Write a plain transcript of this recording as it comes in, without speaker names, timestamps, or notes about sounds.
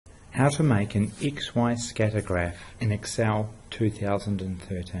How to make an XY scatter graph in Excel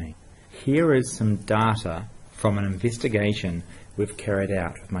 2013. Here is some data from an investigation we've carried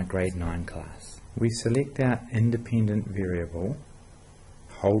out with my grade 9 class. We select our independent variable,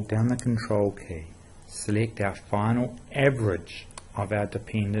 hold down the control key, select our final average of our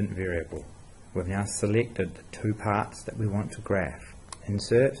dependent variable. We've now selected the two parts that we want to graph.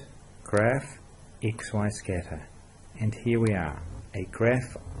 Insert, graph, XY scatter. And here we are, a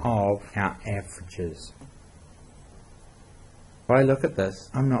graph of our averages. If I look at this,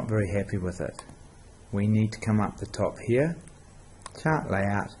 I'm not very happy with it. We need to come up the top here, chart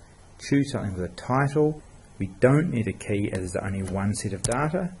layout, choose something with a title. We don't need a key as there's only one set of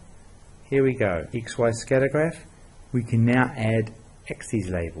data. Here we go, XY scatter graph. We can now add axes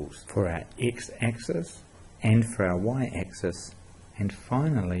labels for our x-axis and for our y-axis, and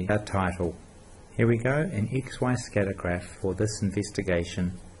finally our title. Here we go, an XY scatter graph for this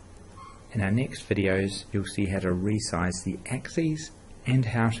investigation. In our next videos you'll see how to resize the axes and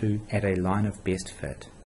how to add a line of best fit.